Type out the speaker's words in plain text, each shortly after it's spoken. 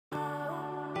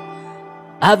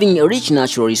Having a rich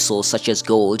natural resource such as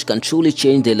gold can truly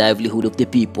change the livelihood of the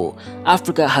people.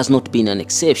 Africa has not been an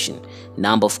exception. A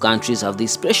number of countries have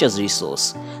this precious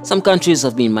resource. Some countries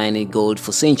have been mining gold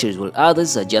for centuries, while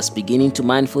others are just beginning to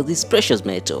mine for this precious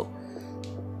metal.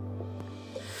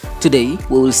 Today,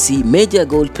 we will see major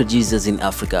gold producers in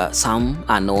Africa. Some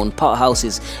are known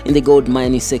powerhouses in the gold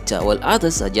mining sector, while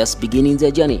others are just beginning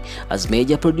their journey as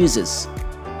major producers.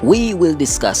 We will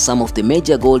discuss some of the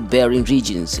major gold-bearing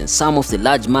regions and some of the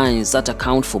large mines that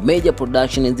account for major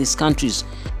production in these countries.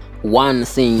 One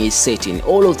thing is certain,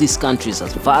 all of these countries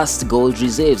have vast gold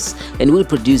reserves and will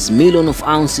produce millions of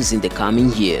ounces in the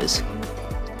coming years.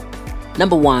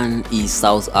 Number 1 is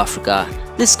South Africa.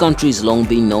 This country has long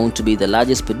been known to be the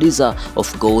largest producer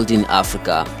of gold in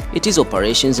Africa. Its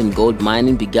operations in gold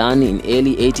mining began in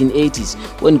early 1880s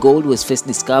when gold was first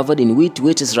discovered in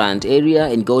Witwatersrand area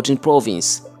in Gauteng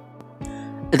province.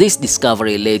 This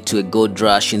discovery led to a gold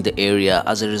rush in the area.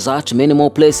 As a result, many more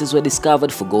places were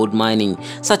discovered for gold mining.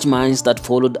 Such mines that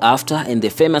followed after and the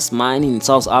famous mine in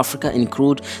South Africa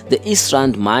include the East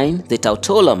Rand mine, the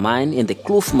Tautola mine and the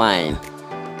Kloof mine.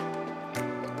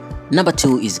 Number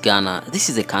 2 is Ghana. This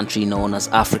is a country known as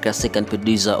Africa's second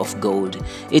producer of gold.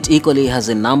 It equally has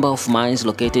a number of mines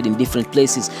located in different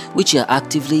places which are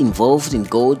actively involved in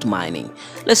gold mining.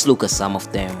 Let's look at some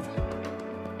of them.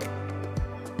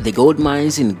 The gold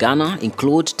mines in Ghana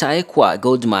include Taekwa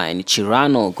Gold Mine,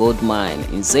 Chirano Gold Mine,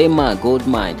 Nzema Gold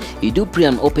Mine,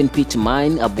 Iduprian Open Pit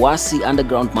Mine, Abwasi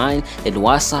Underground Mine, and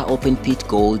Wasa Open Pit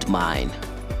Gold Mine.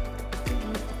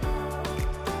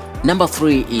 Number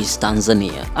 3 is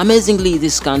Tanzania. Amazingly,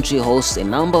 this country hosts a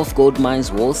number of gold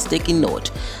mines worth taking note,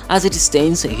 as it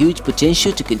stands a huge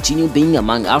potential to continue being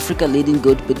among Africa's leading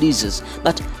gold producers.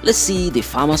 But let's see the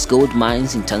famous gold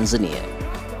mines in Tanzania.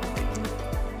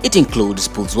 It includes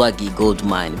Pulzwagi Gold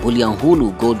Mine,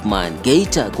 Bulyanhulu Gold Mine,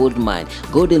 Geita Gold Mine,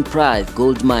 Golden Pride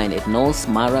Gold Mine, and North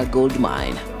Mara Gold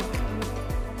Mine.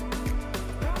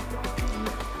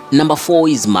 Number 4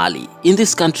 is Mali. In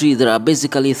this country, there are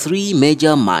basically 3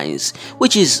 major mines,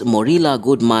 which is Morila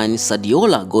Gold Mine,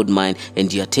 Sadiola Gold Mine,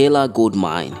 and Yatela Gold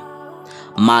Mine.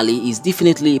 Mali is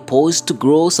definitely poised to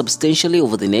grow substantially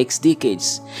over the next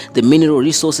decades. The mineral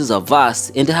resources are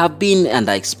vast and have been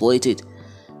underexploited.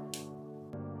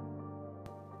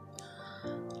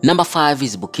 Number 5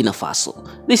 is Burkina Faso.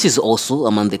 This is also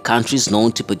among the countries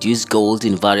known to produce gold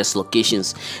in various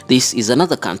locations. This is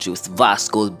another country with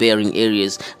vast gold-bearing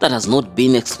areas that has not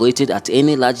been exploited at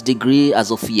any large degree as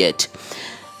of yet.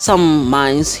 Some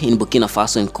mines in Burkina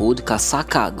Faso include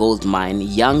Kasaka Gold Mine,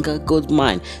 Yanga Gold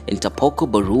Mine, and Tapoko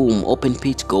Barum Open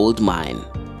Pit Gold Mine.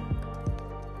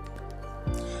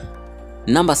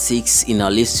 Number 6 in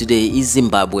our list today is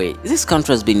Zimbabwe. This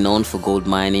country has been known for gold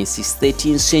mining since the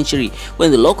 13th century, when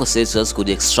the local settlers could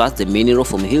extract the mineral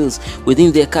from hills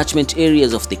within their catchment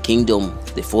areas of the kingdom.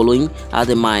 The following are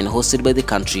the mines hosted by the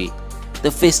country. The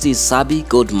first is Sabi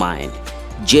Gold Mine,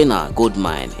 Jena Gold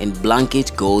Mine, and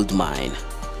Blanket Gold Mine.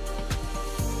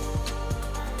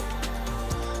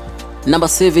 Number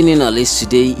 7 in our list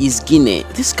today is Guinea.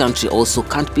 This country also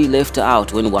can't be left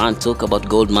out when one talk about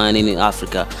gold mining in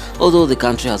Africa. Although the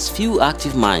country has few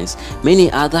active mines,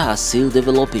 many others are still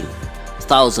developing.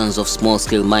 Thousands of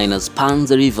small-scale miners pan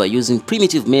the river using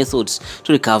primitive methods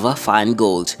to recover fine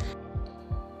gold.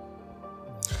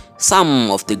 Some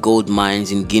of the gold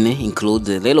mines in Guinea include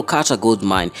the Lelokata Gold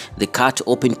Mine, the Kat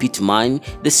Open Pit Mine,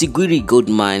 the Sigiri Gold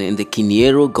Mine, and the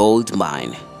Kiniero Gold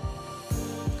Mine.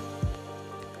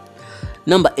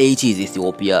 Number 8 is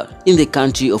Ethiopia. In the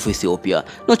country of Ethiopia,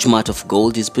 not much of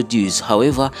gold is produced.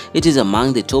 However, it is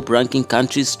among the top-ranking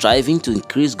countries striving to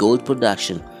increase gold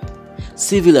production.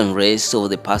 Civil unrest over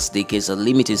the past decades has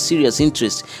limited serious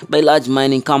interest by large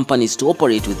mining companies to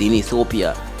operate within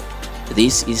Ethiopia.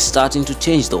 This is starting to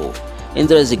change though, and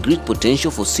there is a great potential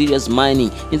for serious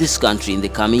mining in this country in the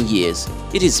coming years.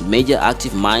 Its major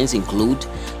active mines include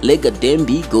Lega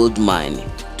Dembi Gold Mine,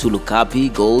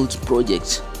 Tulukapi Gold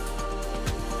Project.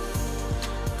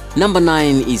 Number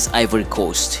 9 is Ivory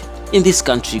Coast. In this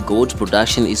country, gold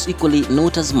production is equally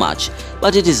not as much,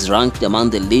 but it is ranked among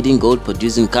the leading gold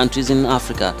producing countries in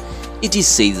Africa. It is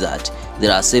said that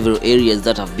there are several areas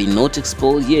that have been not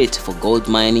explored yet for gold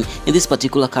mining in this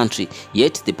particular country,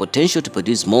 yet the potential to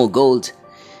produce more gold.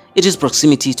 Its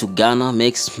proximity to Ghana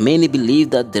makes many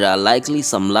believe that there are likely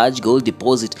some large gold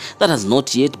deposits that has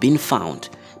not yet been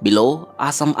found. Below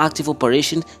are some active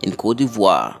operations in Cote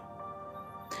d'Ivoire: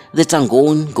 the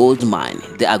Tangon Gold Mine,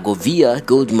 the Agovia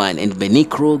Gold Mine, and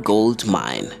Benikro Gold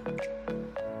Mine.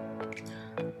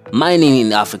 Mining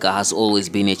in Africa has always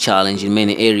been a challenge in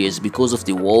many areas because of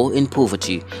the war and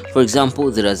poverty. For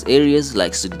example, there are areas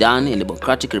like Sudan and the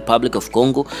Democratic Republic of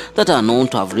Congo that are known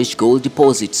to have rich gold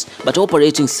deposits, but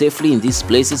operating safely in these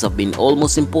places have been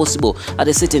almost impossible at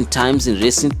a certain times in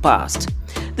recent past.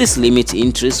 This limits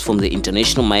interest from the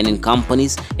international mining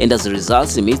companies and as a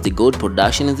result limits the gold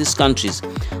production in these countries.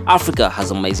 Africa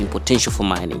has amazing potential for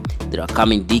mining. There are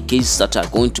coming decades that are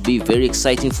going to be very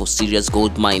exciting for serious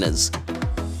gold miners.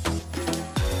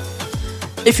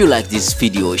 If you like this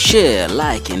video, share,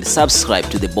 like and subscribe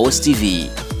to The Boss TV.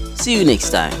 See you next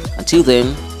time. Until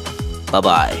then, bye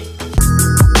bye.